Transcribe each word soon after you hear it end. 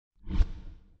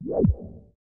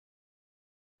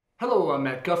Hello, I'm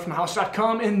Matt Guff from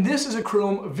House.com, and this is a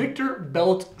Chrome Victor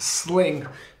Belt Sling.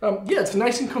 Yeah, it's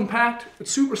nice and compact,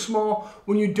 it's super small.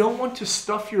 When you don't want to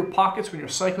stuff your pockets when you're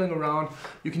cycling around,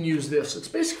 you can use this. It's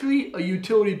basically a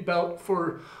utility belt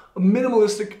for a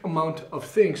minimalistic amount of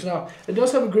things. Now, it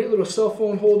does have a great little cell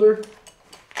phone holder.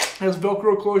 It has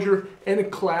Velcro closure and a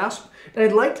clasp. And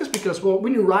I like this because, well,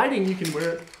 when you're riding, you can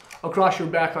wear it across your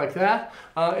back like that.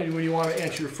 And when you want to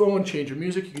answer your phone, change your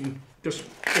music, you can just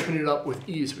open it up with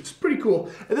ease, which is pretty cool.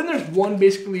 And then there's one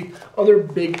basically other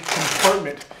big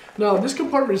compartment. Now this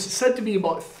compartment is said to be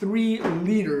about 3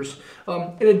 liters,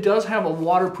 and it does have a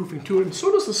waterproofing to it, and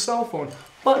so does the cell phone.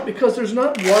 But because there's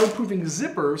not waterproofing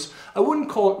zippers, I wouldn't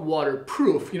call it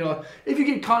waterproof. You know, if you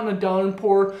get caught in a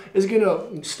downpour, is it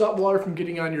gonna stop water from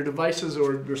getting on your devices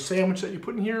or your sandwich that you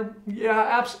put in here?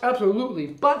 Yeah, absolutely.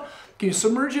 But can you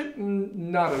submerge it?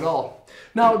 Not at all.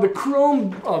 Now the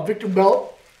Chrome Victor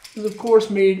Belt is of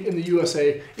course made in the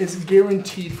USA. It's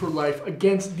guaranteed for life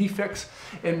against defects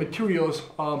and materials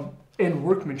and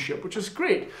workmanship, which is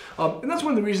great. And that's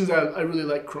one of the reasons I really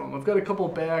like Chrome. I've got a couple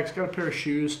of bags, got a pair of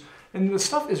shoes, and the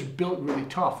stuff is built really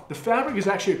tough. The fabric is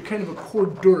actually kind of a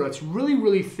cordura. It's really,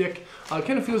 really thick. It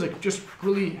kind of feels like just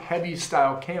really heavy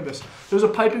style canvas. There's a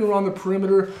piping around the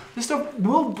perimeter. This stuff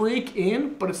will break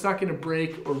in, but it's not gonna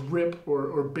break or rip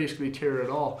or basically tear at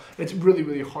all. It's really,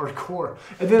 really hardcore.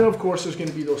 And then of course there's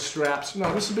gonna be those straps.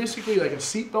 Now this is basically like a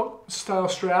seatbelt style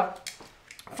strap,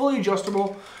 fully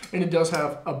adjustable, and it does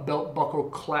have a belt buckle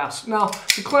clasp. Now,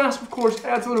 the clasp, of course,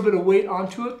 adds a little bit of weight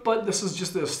onto it, but this is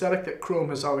just the aesthetic that Chrome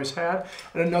has always had.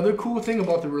 And another cool thing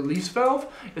about the release valve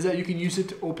is that you can use it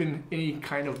to open any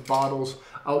kind of bottles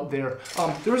out there.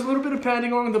 There's a little bit of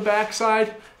padding on the back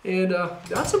side, and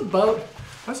that's about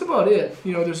it.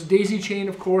 You know, there's a daisy chain,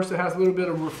 of course, that has a little bit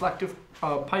of reflective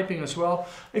piping as well.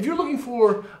 If you're looking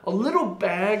for a little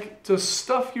bag to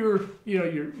stuff your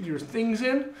things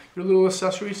in, your little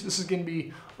accessories, this is going to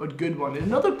be a good one. And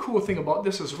another cool thing about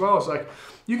this as well is like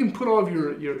you can put all of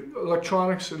your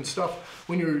electronics and stuff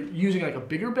when you're using like a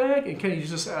bigger bag, and kind of use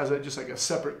this as just like a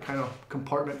separate kind of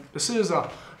compartment. This is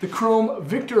the Chrome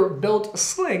Victor Belt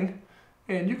Sling,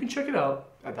 and you can check it out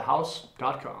at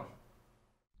thehouse.com.